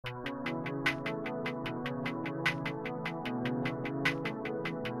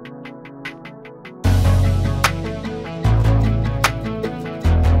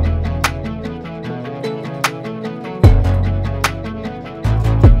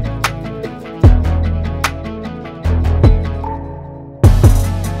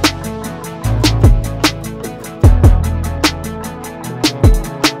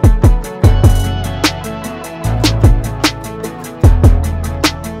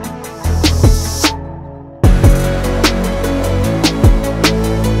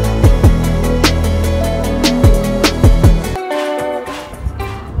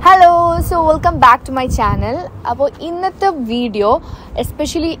back to my channel. അപ്പോൾ ഇന്നത്തെ video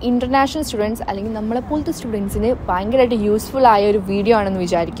especially international students അല്ലെങ്കിൽ നമ്മളെ പോലത്തെ സ്റ്റുഡൻസിന് ഭയങ്കരമായിട്ട് യൂസ്ഫുൾ ആയ ഒരു വീഡിയോ ആണെന്ന്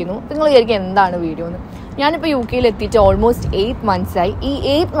വിചാരിക്കുന്നു. അപ്പോൾ നിങ്ങൾ വിചാരിക്കും എന്താണ് വീഡിയോ എന്ന്. ഞാനിപ്പോൾ UK എത്തിയിട്ട് ഓൾമോസ്റ്റ് 8 months ആയി. ഈ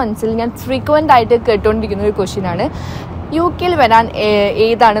 8 months ഞാൻ ഫ്രീക്വൻ്റ് ആയിട്ട് കേട്ടുകൊണ്ടിരിക്കുന്ന ഒരു ക്വസ്റ്റ്യനാണ്, UK വരാൻ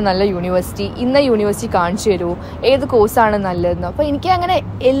ഏതാണ് നല്ല യൂണിവേഴ്സിറ്റി, ഇന്ന യൂണിവേഴ്സിറ്റി കാണിച്ചു തരുമോ, ഏത് കോഴ്സാണ് നല്ലതെന്ന്. അപ്പോൾ എനിക്ക് അങ്ങനെ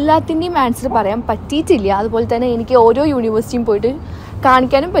എല്ലാത്തിൻ്റെയും ആൻസർ പറയാൻ പറ്റിയിട്ടില്ല. അതുപോലെ തന്നെ എനിക്ക് ഓരോ യൂണിവേഴ്സിറ്റിയും പോയിട്ട്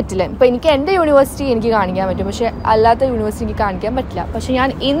കാണിക്കാനും പറ്റില്ല. ഇപ്പോൾ എനിക്ക് എൻ്റെ യൂണിവേഴ്സിറ്റി എനിക്ക് കാണിക്കാൻ പറ്റും, പക്ഷേ അല്ലാത്ത യൂണിവേഴ്സിറ്റി എനിക്ക് കാണിക്കാൻ പറ്റില്ല. പക്ഷേ ഞാൻ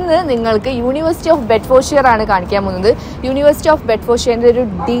ഇന്ന് നിങ്ങൾക്ക് യൂണിവേഴ്സിറ്റി ഓഫ് ബെഡ്ഫോർഡ്ഷയർ ആണ് കാണിക്കാൻ പോകുന്നത്. യൂണിവേഴ്സിറ്റി ഓഫ് ബെഡ്ഫോർഡ്ഷയറിൻ്റെ ഒരു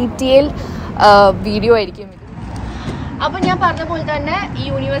ഡീറ്റെയിൽഡ് വീഡിയോ ആയിരിക്കും. അപ്പോൾ ഞാൻ പറഞ്ഞ പോലെ തന്നെ ഈ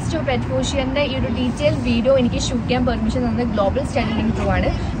യൂണിവേഴ്സിറ്റി ഓഫ് ബെഡ്ഫോർഡ്ഷയറിൻ്റെ ഈ ഒരു ഡീറ്റെയിൽ വീഡിയോ എനിക്ക് ഷൂട്ട് ചെയ്യാൻ പെർമിഷൻ തന്നത് ഗ്ലോബൽ സ്റ്റഡി ലിങ്ക് ത്രൂ ആണ്.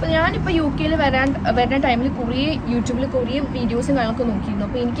 അപ്പോൾ ഞാനിപ്പോൾ UK വരുന്ന ടൈമിൽ യൂട്യൂബിൽ കുറേ വീഡിയോസും കാര്യങ്ങളൊക്കെ നോക്കിയിരുന്നു.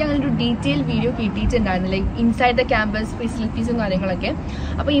 അപ്പോൾ എനിക്ക് അങ്ങനെ ഒരു ഡീറ്റെയിൽ വീഡിയോ കിട്ടിയിട്ടുണ്ടായിരുന്നു, ലൈക്ക് ഇൻസൈഡ് ദ ക്യാമ്പസ് ഫെസിലിറ്റീസും കാര്യങ്ങളൊക്കെ.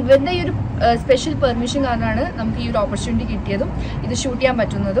 അപ്പോൾ ഇവരുടെ ഈ ഒരു സ്പെഷ്യൽ പെർമിഷൻ കാരണമാണ് നമുക്ക് ഈ ഒരു ഓപ്പർച്യൂണിറ്റി കിട്ടിയതും ഇത് ഷൂട്ട് ചെയ്യാൻ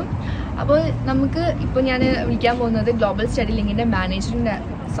പറ്റുന്നതും. അപ്പോൾ നമുക്ക് ഇപ്പോൾ ഞാൻ വിളിക്കാൻ പോകുന്നത് ഗ്ലോബൽ സ്റ്റഡി ലിങ്കിൻ്റെ മാനേജിംഗ്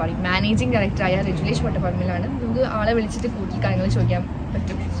ഡയറക്ടറായ രജുലേഷ് വട്ടപ്പറമ്പിലാണ്. നമുക്ക് ആളെ വിളിച്ചിട്ട് കൂടുതൽ കാര്യങ്ങൾ ചോദിക്കാൻ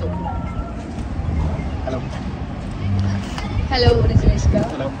പറ്റും. So hello രജുലേഷ്.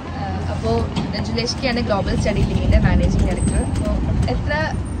 അപ്പോൾ രജുലേഷ്ക്കാണ് ഗ്ലോബൽ സ്റ്റഡി ലിങ്കിൻ്റെ മാനേജിംഗ് ഡയറക്ടർ. അപ്പോൾ എത്ര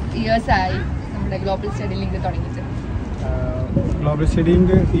ഇയേഴ്സായി നമ്മുടെ ഗ്ലോബൽ സ്റ്റഡി ലിങ്ക് തുടങ്ങിയിട്ട്? ഗ്ലോബൽ സ്റ്റഡി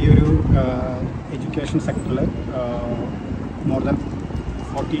ലിങ്ക് ഈ ഒരു എഡ്യൂക്കേഷൻ സെക്ടറിൽ മോർ ദാൻ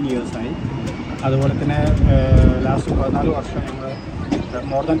 14 yearsആയി. അതുപോലെ തന്നെ ലാസ്റ്റ് 14 വർഷം ഞങ്ങൾ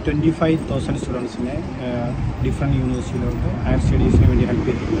മോർ ദാൻ 25,000 സ്റ്റുഡൻസിനെ ഡിഫറെൻറ്റ് യൂണിവേഴ്സിറ്റിയിലോട്ട് ഹയർ സ്റ്റഡീസിന് വേണ്ടി ഹെൽപ്പ്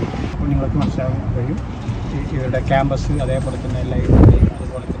ചെയ്തിട്ടുണ്ട്. അപ്പോൾ നിങ്ങൾക്ക് മനസ്സിലാക്കാൻ കഴിയും ഇവരുടെ ക്യാമ്പസ്, അതേപോലെ തന്നെ ലൈബ്രറി,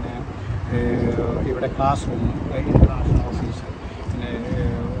 അതുപോലെ തന്നെ ഇവിടെ ക്ലാസ് റൂം, ഇൻ്റർനാഷണൽ ഓഫീസ്, പിന്നെ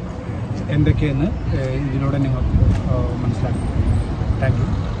എന്തൊക്കെയെന്ന് ഇതിലൂടെ നിങ്ങൾക്ക് മനസ്സിലാക്കാൻ കഴിയും. Thank you.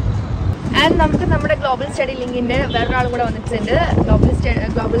 ആൻഡ് നമുക്ക് നമ്മുടെ ഗ്ലോബൽ സ്റ്റഡി ലിങ്കിൻ്റെ വേറൊരാളും കൂടെ വന്നിട്ടുണ്ട്.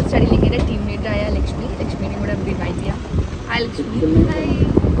 ഗ്ലോബൽ സ്റ്റഡി ലിങ്കിൻ്റെ ടീം ലീഡറായ ലക്ഷ്മിനെയും കൂടെ നമുക്ക് ഇൻവൈറ്റ് ചെയ്യാം. ഹായ്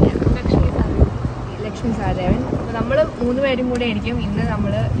ലക്ഷ്മി സാരവൻ. അപ്പോൾ നമ്മൾ 3 പേരും കൂടെ ആയിരിക്കും ഇന്ന്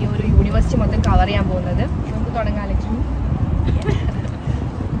നമ്മൾ ഈ ഒരു യൂണിവേഴ്സിറ്റി മൊത്തം കവർ ചെയ്യാൻ പോകുന്നത്. നമുക്ക് തുടങ്ങാം ലക്ഷ്മി.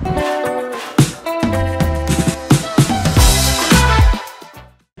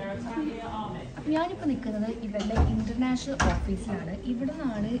 ഞാനിപ്പോൾ നിൽക്കുന്നത് ഇവരുടെ ഇൻ്റർനാഷണൽ ഓഫീസിലാണ്. ഇവിടെ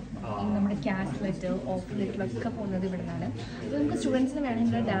നിന്നാണ് ഈ നമ്മുടെ ക്യാഷ് ലെറ്റർ, ഓഫർ ലെറ്ററൊക്കെ പോകുന്നത് ഇവിടെ നിന്നാണ്. അപ്പോൾ നമുക്ക് സ്റ്റുഡൻസിന്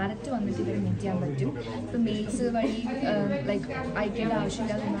വേണമെങ്കിൽ ഡയറക്റ്റ് വന്നിട്ട് ഇവിടെ മീറ്റ് ചെയ്യാൻ പറ്റും. ഇപ്പോൾ മെയിൽസ് വഴി ലൈക്ക് അയക്കേണ്ട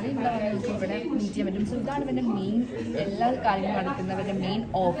ആവശ്യമില്ലാതെന്നാണ് ഇവിടെ വന്ന് നമുക്ക് ഇവിടെ മീറ്റ് ചെയ്യാൻ പറ്റും. സോ ഇതാണ് ഇവരുടെ മെയിൻ എല്ലാ കാര്യങ്ങളും നടക്കുന്നവരുടെ മെയിൻ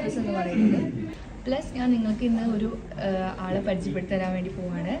ഓഫീസ് എന്ന് പറയുന്നത്. പ്ലസ് ഞാൻ നിങ്ങൾക്ക് ഇന്ന് ഒരു ആളെ പരിചയപ്പെടുത്തി തരാൻ വേണ്ടി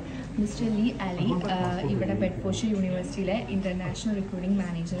പോവാണ്. മിസ്റ്റർ ലീ അലി, ഇവിടെ ബെഡ്ഫോർഡ്ഷയർ യൂണിവേഴ്സിറ്റിയിലെ ഇൻ്റർനാഷണൽ റിക്രൂട്ടിംഗ്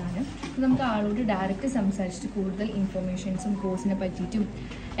മാനേജറാണ്. നമുക്ക് ആളോട് ഡയറക്റ്റ് സംസാരിച്ചിട്ട് കൂടുതൽ ഇൻഫർമേഷൻസും കോഴ്സിനെ പറ്റിയിട്ടും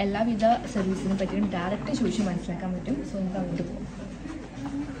എല്ലാവിധ സർവീസിനെ പറ്റിയിട്ടും ഡയറക്റ്റ് ചോദിച്ച് മനസ്സിലാക്കാൻ പറ്റും. സോ നമുക്ക് അങ്ങോട്ട് പോകാം.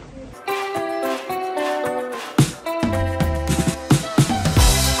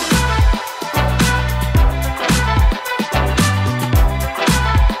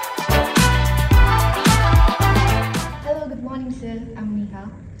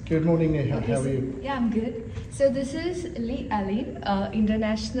 Good morning, Neeha. Okay, how are you? Yeah, I'm good. So this is Lee Ali,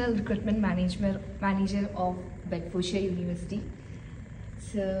 International Recruitment Manager of Bedfordshire University.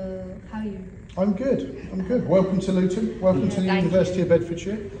 So, how are you? I'm good. Welcome to Luton. Welcome to the University of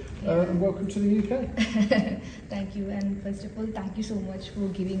Bedfordshire. And welcome to the UK. Thank you. And first of all, thank you so much for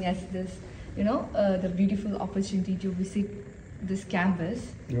giving us this, the beautiful opportunity to visit this campus.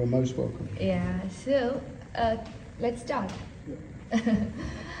 You're most welcome. Yeah. So, let's start.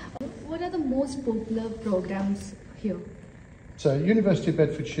 What are the most popular programs here? So, University of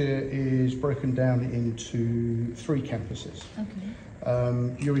Bedfordshire is broken down into 3 campuses. Okay.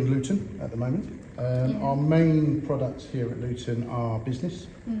 You're in Luton at the moment. Our main products here at Luton are business.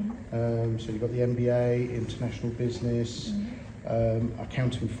 So you've got the MBA, international business,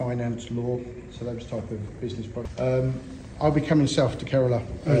 accounting, finance, law. So those type of business products. I'll be coming south to Kerala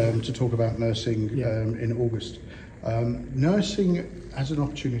to talk about nursing in August. Nursing as an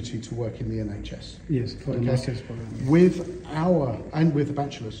opportunity to work in the NHS. Yes, for the master's program. With a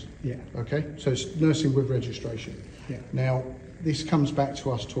bachelor's. Yeah. Okay, so it's nursing with registration. Yeah. Now, this comes back to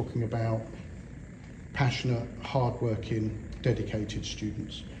us talking about passionate, hard-working, dedicated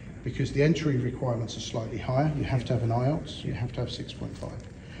students. Because the entry requirements are slightly higher. You have to have an IELTS, you have to have 6.5.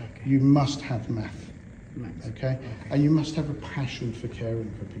 Okay. You must have math. Okay? And you must have a passion for caring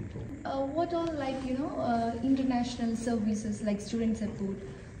for people. What all international services like student support,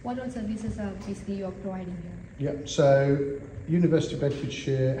 What all services are basically you are providing here? Yeah, so University of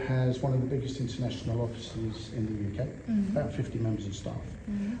Bedfordshire has one of the biggest international offices in the UK, about 50 members of staff.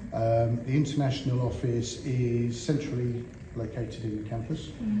 The international office is centrally located in the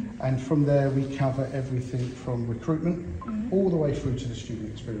campus, and from there we cover everything from recruitment all the way through to the student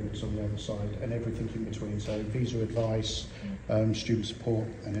experience on the other side, and everything in between, so visa advice, student support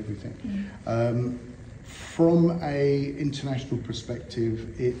and everything. From a international perspective,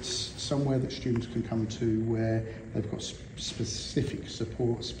 it's somewhere that students can come to where they've got specific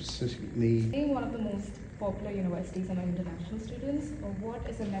support, specific need. Being one of the most popular universities among international students, what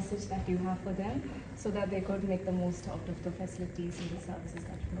is a message that you have for them so that they could make the most out of the facilities and the services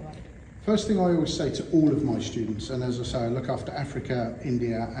that you provide? First thing I always say to all of my students, and as I say, I look after Africa,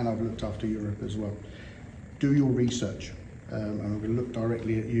 India, and I've looked after Europe as well. Do your research. And I'm going to look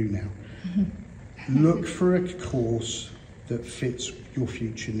directly at you now. Look for a course that fits your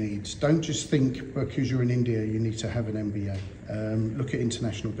future needs. Don't just think because you're in India you need to have an MBA. Look at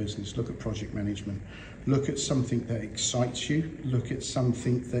international business, look at project management, look at something that excites you, look at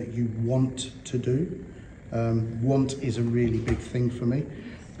something that you want to do. Want is a really big thing for me,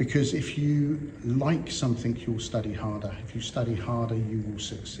 because if you like something you'll study harder. If you study harder you will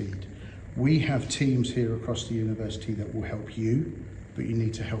succeed. We have teams here across the university that will help you, but you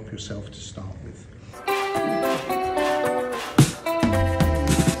need to help yourself to start with.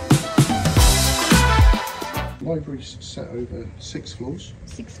 Library's set over 6 floors.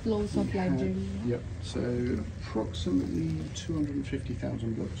 6 floors of library. Yep, so approximately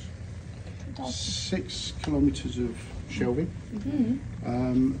 250,000 books. 6 kilometres of shelving.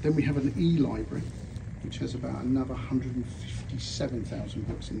 Then we have an e-library, which has about another 157,000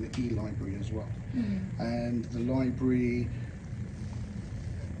 books in the e-library as well. And the library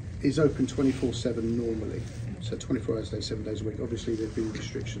is open 24/7 normally, so 24 hours a day, 7 days a week. Obviously there've been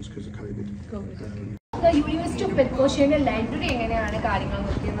restrictions because of COVID. The University of Bedfordshire library എങ്ങനെയാണ് കാര്യങ്ങൾ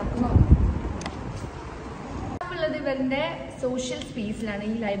നോക്കിയത് നമുക്ക് നോക്കാം. ഉള്ളത് ഇവരുടെ social സ്പേസിലാണ്,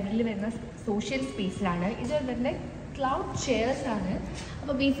 ഈ ലൈബ്രറിയിൽ വരുന്ന സോഷ്യൽ സ്പേസിലാണ്. ഇത് ഇവരുടെ ക്ലൗഡ് ചെയർസ് ആണ്.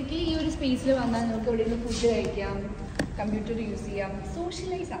 അപ്പോൾ ബേസിക്കലി ഈ ഒരു സ്പേസിൽ വന്നാൽ നമുക്ക് ഇവിടെ നിന്ന് ഫുഡ് കഴിക്കാം, കമ്പ്യൂട്ടർ യൂസ് ചെയ്യാം,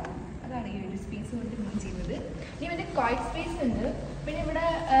 സോഷ്യലൈസ് ആവാം. അതാണ് ഈ ഒരു സ്പേസ് കൊണ്ട് മീൻ ചെയ്യുന്നത്. ഇനി ഇവിടെ ക്വയറ്റ് സ്പേസ് ഉണ്ട്. പിന്നെ ഇവിടെ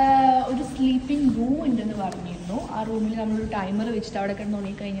ഒരു സ്ലീപ്പിംഗ് റൂം ഉണ്ടെന്ന് പറഞ്ഞിരുന്നു. ആ റൂമിൽ നമ്മളൊരു ടൈമർ വെച്ചിട്ട് അവിടെ കിടന്ന്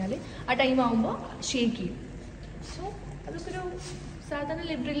ഉറങ്ങിക്കഴിഞ്ഞാൽ ആ ടൈം ആകുമ്പോൾ ഷേക്ക് ചെയ്യും. സോ അതൊക്കെ ഒരു സാധാരണ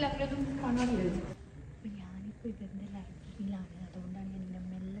ലൈബ്രറിയിൽ അങ്ങനെയൊന്നും കാണാറില്ലത്. അപ്പോൾ ഞാനിപ്പോൾ ഇവരുടെ ലൈബ്രറിയിലാണ്, അതുകൊണ്ടാണ് ഞാൻ ഇങ്ങനെ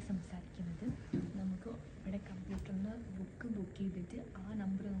മെല്ലെ സംസാരിക്കുന്നത്. നമുക്ക് ഇവിടെ കമ്പ്യൂട്ടറിൽ നിന്ന് ബുക്ക് ചെയ്തിട്ട് ആ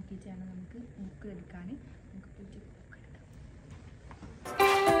നമ്പർ നോക്കിയിട്ടാണ് നമുക്ക് ബുക്ക് എടുക്കാൻ. നമുക്ക് പോയിട്ട് ബുക്ക് എടുക്കാം.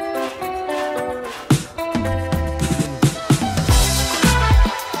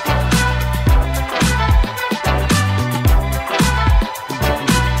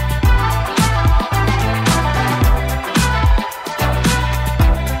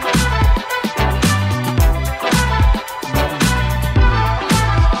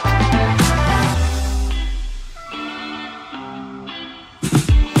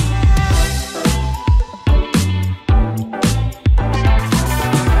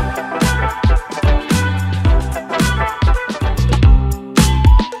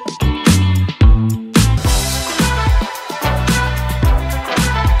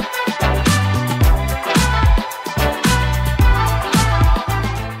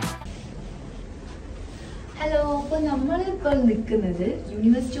 നിൽക്കുന്നത്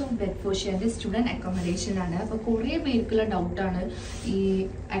യൂണിവേഴ്സിറ്റി ഓഫ് ബെഡ്ഫോർഡ്ഷയറിന്റെ സ്റ്റുഡൻറ് അക്കോമഡേഷൻ ആണ്. അപ്പോൾ കുറേ പേർക്കുള്ള ഡൗട്ടാണ് ഈ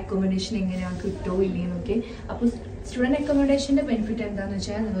അക്കോമഡേഷൻ എങ്ങനെയാണ് കിട്ടോ ഇല്ലയെന്നൊക്കെ. അപ്പോൾ സ്റ്റുഡൻറ് അക്കോമഡേഷൻ്റെ ബെനിഫിറ്റ് എന്താണെന്ന്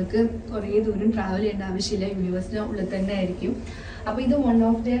വെച്ചാൽ നിങ്ങൾക്ക് കുറേ ദൂരം ട്രാവൽ ചെയ്യേണ്ട ആവശ്യമില്ല, യൂണിവേഴ്സിറ്റി ഉള്ളിൽ തന്നെ ആയിരിക്കും. അപ്പോൾ ഇത് വൺ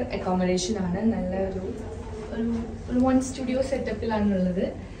ഓഫ് ദെയർ അക്കോമഡേഷൻ ആണ്. നല്ല ഒരു 1 സ്റ്റുഡിയോ സെറ്റപ്പിലാണുള്ളത്.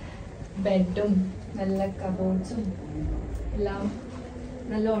 ബെഡും നല്ല കബോർഡ്സും എല്ലാം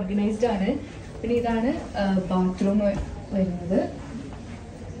നല്ല ഓർഗനൈസ്ഡ് ആണ്. പിന്നെ ഇതാണ് ബാത്റൂം വരുന്നത്.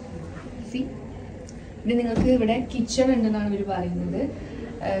 പിന്നെ നിങ്ങൾക്ക് ഇവിടെ കിച്ചൺ ഉണ്ടെന്നാണ് ഇവർ പറയുന്നത്.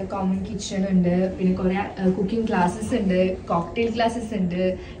 കോമൺ കിച്ചൺ ഉണ്ട്, പിന്നെ കുറേ കുക്കിംഗ് ക്ലാസ്സസ് ഉണ്ട്, കോക്ടെയിൽ ക്ലാസ്സസ് ഉണ്ട്,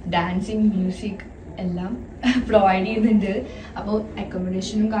 ഡാൻസിങ്, മ്യൂസിക് എല്ലാം പ്രൊവൈഡ് ചെയ്യുന്നുണ്ട്. അപ്പോൾ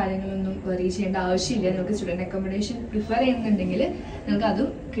അക്കോമഡേഷനും കാര്യങ്ങളൊന്നും വറി ചെയ്യേണ്ട ആവശ്യമില്ല. നിങ്ങൾക്ക് സ്റ്റുഡൻറ് അക്കോമഡേഷൻ പ്രിഫർ ചെയ്യുന്നുണ്ടെങ്കിൽ നിങ്ങൾക്ക് അതും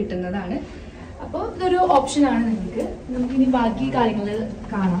കിട്ടുന്നതാണ്. അപ്പോൾ ഇതൊരു ഓപ്ഷനാണ് നിങ്ങൾക്ക്. നമുക്കിനി ബാക്കി കാര്യങ്ങൾ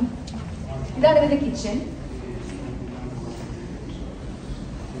കാണാം. ഇതാണ് ഇതിൻ്റെ കിച്ചൺ.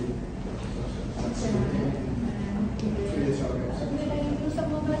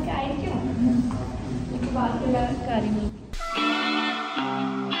 സംഭവങ്ങളൊക്കെ ആയിരിക്കണം ബാക്കിയുള്ള കാര്യങ്ങൾ.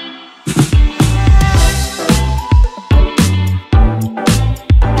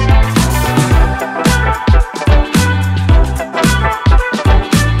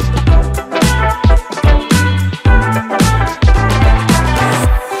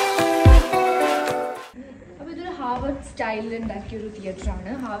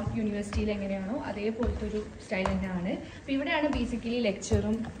 തിയേറ്ററാണ്. ഹാർവർഡ് യൂണിവേഴ്സിറ്റിയിൽ എങ്ങനെയാണോ അതേപോലത്തെ ഒരു സ്റ്റൈൽ തന്നെയാണ്. അപ്പോൾ ഇവിടെയാണ് ബേസിക്കലി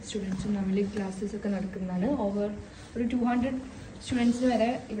ലെക്ചറും സ്റ്റുഡൻസും തമ്മിൽ ക്ലാസ്സസ് ഒക്കെ നടക്കുന്നതാണ്. ഓവർ ഒരു 200 സ്റ്റുഡൻസിന്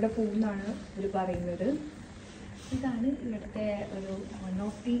വരെ ഇവിടെ പോകുന്നതാണ് ഇവർ പറയുന്നത്. ഇതാണ് ഇവിടുത്തെ ഒരു one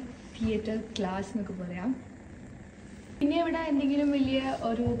of the theatre class എന്നൊക്കെ പറയാം. പിന്നെ ഇവിടെ എന്തെങ്കിലും വലിയ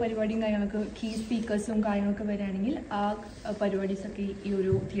ഒരു പരിപാടിയും കാര്യങ്ങളൊക്കെ കീ സ്പീക്കേഴ്സും കാര്യങ്ങളൊക്കെ വരികയാണെങ്കിൽ ആ പരിപാടീസൊക്കെ ഈ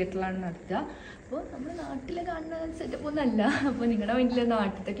ഒരു തിയേറ്ററിലാണ് നടത്തുക. അപ്പോൾ നമ്മുടെ നാട്ടിൽ കാണുന്ന സെറ്റപ്പ് ഒന്നല്ല. അപ്പോൾ നിങ്ങളുടെ വീട്ടിൽ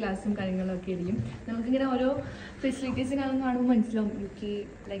നാട്ടിലത്തെ ക്ലാസ്സും കാര്യങ്ങളൊക്കെ ആയിരിക്കും. നമുക്കിങ്ങനെ ഓരോ ഫെസിലിറ്റീസ് കാണുമ്പോൾ മനസ്സിലാവും യു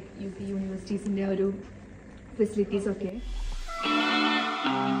കെ യൂണിവേഴ്സിറ്റീസിൻ്റെ ഒരു ഫെസിലിറ്റീസൊക്കെ.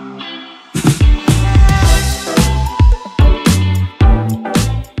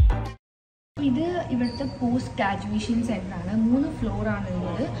 ഇത് ഇവിടുത്തെ പോസ്റ്റ് ഗ്രാജുവേഷൻ സെൻ്ററാണ്. 3 ഫ്ലോറാണ്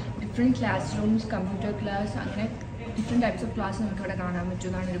ഉള്ളത്. Different class rooms, computer class, അങ്ങനെ ഡിഫറെൻറ്റ് ടൈപ്സ് ഓഫ് ക്ലാസ് നമുക്ക് ഇവിടെ കാണാൻ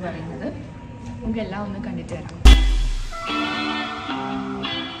പറ്റുമെന്നാണ് ഇവർ പറയുന്നത്. നമുക്ക് എല്ലാം ഒന്ന് കണ്ടിട്ട് വരാം.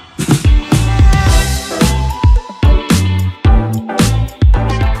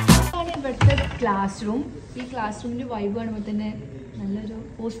 ഇതാണ് ഇവിടുത്തെ ക്ലാസ് റൂം. ഈ ക്ലാസ് റൂമിൻ്റെ വൈബ് കാണുമ്പോൾ തന്നെ നല്ലൊരു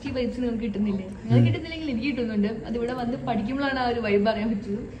പോസിറ്റീവ് വൈബ്സ് നിങ്ങൾക്ക് കിട്ടുന്നില്ലേ? നിങ്ങൾക്ക് കിട്ടുന്നില്ലെങ്കിൽ എനിക്ക് കിട്ടുന്നുണ്ട്. അതിവിടെ വന്ന് പഠിക്കുമ്പോഴാണ് ആ ഒരു വൈബ് അറിയാൻ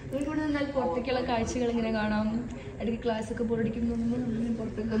പറ്റുള്ളൂ. നിങ്ങൾക്ക് ഇവിടെ നിന്നാൽ പുറത്തേക്കുള്ള കാഴ്ചകൾ ഇങ്ങനെ കാണാം. ഇടയ്ക്ക് ക്ലാസ്സൊക്കെ പുറടിക്കുമ്പോൾ നമ്മൾ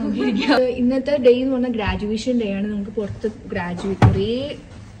പുറത്തൊക്കെ നോക്കിയിരിക്കാം. ഇന്നത്തെ ഡേ എന്ന് പറഞ്ഞാൽ ഗ്രാജുവേഷൻ ഡേ ആണ്. നമുക്ക് പുറത്ത് കുറേ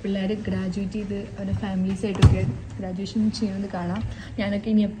പിള്ളേർ ഗ്രാജുവേറ്റ് ചെയ്ത് അവരുടെ ഫാമിലീസായിട്ടൊക്കെ ഗ്രാജുവേഷൻ ചെയ്യുന്നത് കാണാം. ഞാനൊക്കെ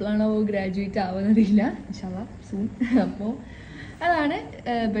ഇനി എപ്പോഴാണോ ഗ്രാജുവേറ്റ് ആവുന്നതില്ല, ഇൻഷാല്ലാ സൂൺ. അപ്പോൾ അതാണ്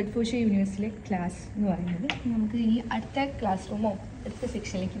ബെഡ്ഫോർഡ്ഷയർ യൂണിവേഴ്സിറ്റിയിലെ ക്ലാസ് എന്ന് പറയുന്നത്. നമുക്ക് ഈ അടുത്ത ക്ലാസ് റൂമോ അടുത്ത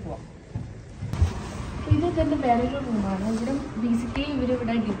സെക്ഷനിലേക്ക് പോവാം. ഇത് തന്നെ വേറൊരു റൂമാണ്. ഇവിടെ ബേസിക്കലി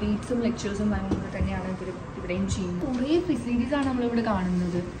ഇവരിവിടെ ഡിബേറ്റ്സും ലെക്ചേഴ്സും കാര്യങ്ങളൊക്കെ തന്നെയാണ് ഇവിടെയും ചെയ്യുന്നത്. കുറേ ഫെസിലിറ്റീസാണ് നമ്മളിവിടെ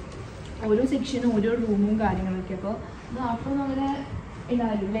കാണുന്നത്. ഓരോ സെക്ഷനും ഓരോ റൂമും കാര്യങ്ങളൊക്കെ. അപ്പോൾ നാട്ടിൽ നമ്മുടെ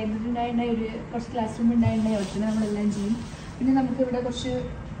ഉണ്ടാവില്ല, ലൈബ്രറി ഉണ്ടായിട്ടുണ്ടായി, കുറച്ച് ക്ലാസ് റൂം ഉണ്ടായിട്ടുണ്ടായി, ഒറ്റ നമ്മളെല്ലാം ചെയ്യും. പിന്നെ നമുക്കിവിടെ കുറച്ച്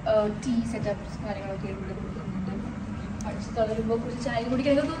ടീ സെറ്റപ്സ് കാര്യങ്ങളൊക്കെ ഇവിടെ കൊടുക്കുന്നുണ്ട്. പഠിച്ച് തളരുമ്പോൾ കുറച്ച് ചായ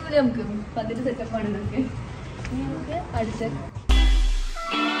കുടിക്കാനൊക്കെ തോന്നില്ല നമുക്ക്. അപ്പം അതിൻ്റെ സെറ്റപ്പാണ് ഇതൊക്കെ. ഇനി നമുക്ക് അടുത്ത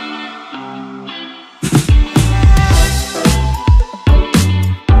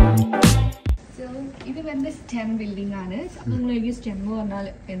ഇത് വരുന്ന സ്റ്റെം ബിൽഡിംഗ് ആണ്. അപ്പോൾ നിങ്ങൾ സ്റ്റെം എന്ന് പറഞ്ഞാൽ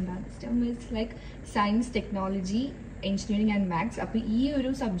എന്താണ്? Stem is like science, technology, engineering and maths. അപ്പോൾ ഈ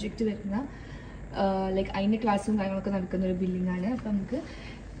ഒരു സബ്ജക്റ്റ് വരുന്ന ലൈക്ക് അതിൻ്റെ ക്ലാസ്സും കാര്യങ്ങളൊക്കെ നടക്കുന്ന ഒരു ബിൽഡിംഗ് ആണ്. അപ്പോൾ നമുക്ക്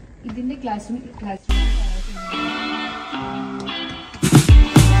ഇതിൻ്റെ ക്ലാസ്സും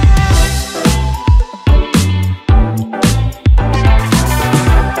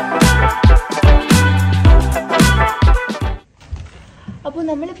അപ്പോൾ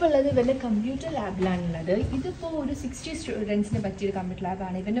നമ്മളിപ്പോൾ ഉള്ളത് ഇവരുടെ കമ്പ്യൂട്ടർ ലാബിലാണുള്ളത്. ഇതിപ്പോൾ ഒരു 60 സ്റ്റുഡൻസിന് പറ്റിയൊരു കമ്പ്യൂട്ടർ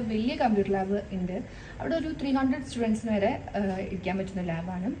ലാബാണ്. ഇവരുടെ വലിയ കമ്പ്യൂട്ടർ ലാബ് ഉണ്ട്. അവിടെ ഒരു 300 സ്റ്റുഡൻസിന് വരെ ഇരിക്കാൻ പറ്റുന്ന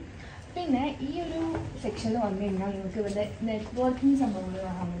ലാബാണ്. പിന്നെ ഈ ഒരു സെക്ഷനിൽ വന്നു കഴിഞ്ഞാൽ നിങ്ങൾക്ക് ഇവരുടെ നെറ്റ്വർക്കിംഗ് സംഭവങ്ങൾ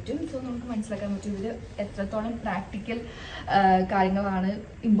കാണാൻ പറ്റും. സോ നമുക്ക് മനസ്സിലാക്കാൻ പറ്റും ഇവർ എത്രത്തോളം പ്രാക്ടിക്കൽ കാര്യങ്ങളാണ്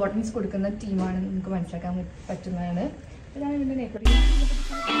ഇമ്പോർട്ടൻസ് കൊടുക്കുന്ന ടീമാണ് നമുക്ക് മനസ്സിലാക്കാൻ പറ്റുന്നതാണ്. ഇതാണ് ഇവരുടെ നെറ്റ്വർക്കിംഗ്.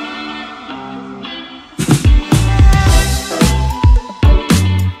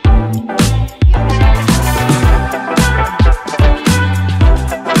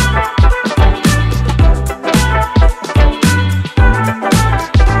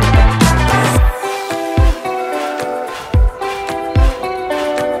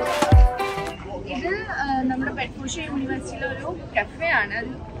 ബെഡ്ഫോർഡ്ഷയർ യൂണിവേഴ്സിറ്റിയിലെ ഒരു കഫേ ആണ്.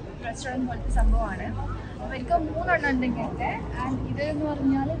 ഒരു റെസ്റ്റോറൻറ്റ് പോലത്തെ സംഭവമാണ്. അപ്പോൾ എനിക്ക് 3 എണ്ണം ഉണ്ട് ഇങ്ങനത്തെ. ആൻഡ് ഇതെന്ന്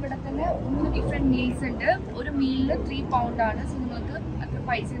പറഞ്ഞാൽ ഇവിടെ തന്നെ 3 ഡിഫറെൻറ്റ് മീൽസ് ഉണ്ട്. ഒരു മീലിന് 3 പൗണ്ടാണ്. സോ നിങ്ങൾക്ക് അത്ര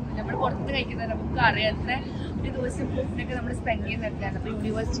പൈസ ഒന്നുമില്ല. നമ്മൾ പുറത്ത് കഴിക്കുന്നത് നമുക്ക് അറിയാത്ത ഒരു ദിവസം ഫുഡിനൊക്കെ നമ്മൾ സ്പെൻഡ് ചെയ്യുന്നൊക്കെയാണ്. അപ്പോൾ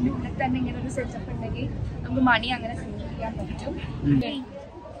യൂണിവേഴ്സിറ്റിൻ്റെ ഉള്ളിൽ തന്നെ ഇങ്ങനെ ഒരു സെറ്റപ്പ് ഉണ്ടെങ്കിൽ നമുക്ക് മണി അങ്ങനെ സേവ് ചെയ്യാൻ പറ്റും.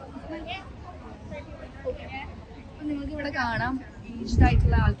 അപ്പം നിങ്ങൾക്ക് ഇവിടെ കാണാം ഏജ്ഡ്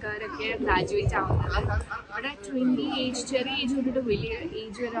ആയിട്ടുള്ള ആൾക്കാരൊക്കെ ഗ്രാജുവേറ്റ് ആവുന്നത്. ഇവിടെ 20 ഏജ്, ചെറിയ ഏജ് തൊട്ടിട്ട് വലിയ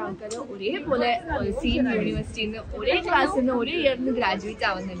ഏജ് വരെ ആൾക്കാർ ഒരേപോലെ സെയിം യൂണിവേഴ്സിറ്റിയിൽ നിന്ന് ഒരേ ക്ലാസ്സിൽ നിന്ന് ഒരേ ഇയറിൽ നിന്ന് ഗ്രാജുവേറ്റ്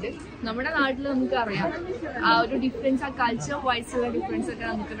ആവുന്നുണ്ട്. നമ്മുടെ നാട്ടിൽ നമുക്ക് അറിയാം ആ ഒരു ഡിഫറൻസ്, ആ കൾച്ചർ വൈസുള്ള ഡിഫറൻസ് ഒക്കെ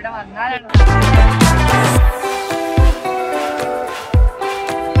നമുക്ക് ഇവിടെ വന്നാലാണ്.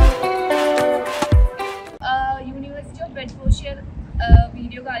 യൂണിവേഴ്സിറ്റി ഓഫ് ബെഡ്ഫോർഡ്ഷയർ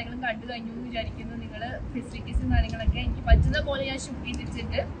വീഡിയോ കാര്യങ്ങളും കണ്ടു കഴിഞ്ഞു എന്ന് വിചാരിക്കുന്നു. നിങ്ങൾ ഫെസിലിറ്റീസും കാര്യങ്ങളൊക്കെ എനിക്ക് പറ്റുന്ന പോലെ ഞാൻ ഷൂട്ട്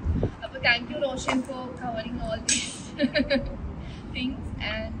ചെയ്തിട്ടുണ്ട്. അപ്പോൾ thank you Roshan four covering all these things.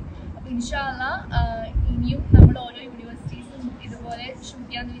 And അപ്പോൾ ഇൻഷാല്ലാ ഇനിയും നമ്മൾ ഓരോ യൂണിവേഴ്സിറ്റീസും ഇതുപോലെ ഷൂട്ട്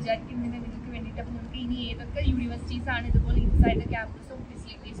ചെയ്യാമെന്ന് വിചാരിക്കുന്നതിന് നിങ്ങൾക്ക് വേണ്ടിയിട്ട്. അപ്പോൾ നമുക്ക് ഇനി ഏതൊക്കെ യൂണിവേഴ്സിറ്റീസാണ് ഇതുപോലെ ഇൻസൈഡ് ക്യാമ്പസും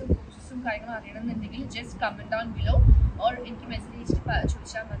ഫെസിലിറ്റീസും കോഴ്സസും കാര്യങ്ങളും അറിയണമെന്നുണ്ടെങ്കിൽ just comment down below or എനിക്ക് മെസ്സേജ്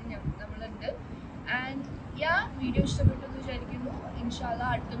ചോദിച്ചാൽ മതി. നമ്മളുണ്ട്. ആൻഡ് വീഡിയോ ഇഷ്ടപ്പെട്ടു എന്ന് വിചാരിക്കുന്നു. ഇൻഷാല്ലാ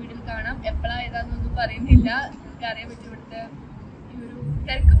അടുത്ത വീഡിയോയിൽ കാണാം. എപ്പോഴാണ് ഏതാണെന്നൊന്നും പറയുന്നില്ല. നിങ്ങൾക്ക് അറിയാൻ പറ്റും ഇവിടുത്തെ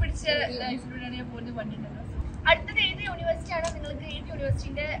തിരക്ക് പിടിച്ച ലൈഫിലൂടെയാണ് ഞാൻ പോകുന്നത് പറഞ്ഞിട്ടുണ്ടല്ലോ. അടുത്തത് ഏത് യൂണിവേഴ്സിറ്റി ആണോ നിങ്ങൾക്ക് ഏത്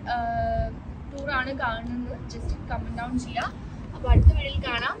യൂണിവേഴ്സിറ്റിന്റെ ടൂറാണ് കാണുന്നത് ജസ്റ്റ് കമന്റ് ഡൗൺ ചെയ്യാം. അപ്പോൾ അടുത്ത വീഡിയോയിൽ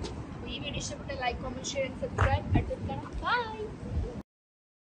കാണാം. അപ്പോൾ ഈ വീഡിയോ ഇഷ്ടപ്പെട്ട like, comment, share and subscribe. അടുത്തത് കാണാം. ബൈ.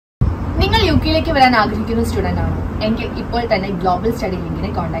 നിങ്ങൾ UK-യിലേക്ക് വരാൻ ആഗ്രഹിക്കുന്ന സ്റ്റുഡന്റ് ആണോ എങ്കിൽ ഇപ്പോൾ തന്നെ ഗ്ലോബൽ സ്റ്റഡി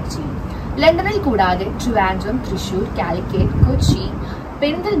ലിങ്കിനെ കോൺടാക്ട് ചെയ്യും. ലണ്ടനിൽ കൂടാതെ ട്രിവാൻഡ്രം, തൃശൂർ, കാലിക്കറ്റ്, കൊച്ചി,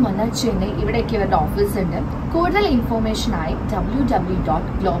 പെരിന്തൽമണ്ണ, ചെന്നൈ ഇവിടെയൊക്കെ ഇവരുടെ ഓഫീസ് ഉണ്ട്. കൂടുതൽ ഇൻഫോർമേഷനായി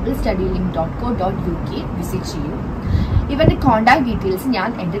www.globalstudylink.co.uk വിസിറ്റ് ചെയ്യൂ. ഇവരുടെ കോൺടാക്ട് ഡീറ്റെയിൽസ് ഞാൻ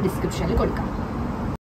എൻ്റെ ഡിസ്ക്രിപ്ഷനിൽ കൊടുക്കാം.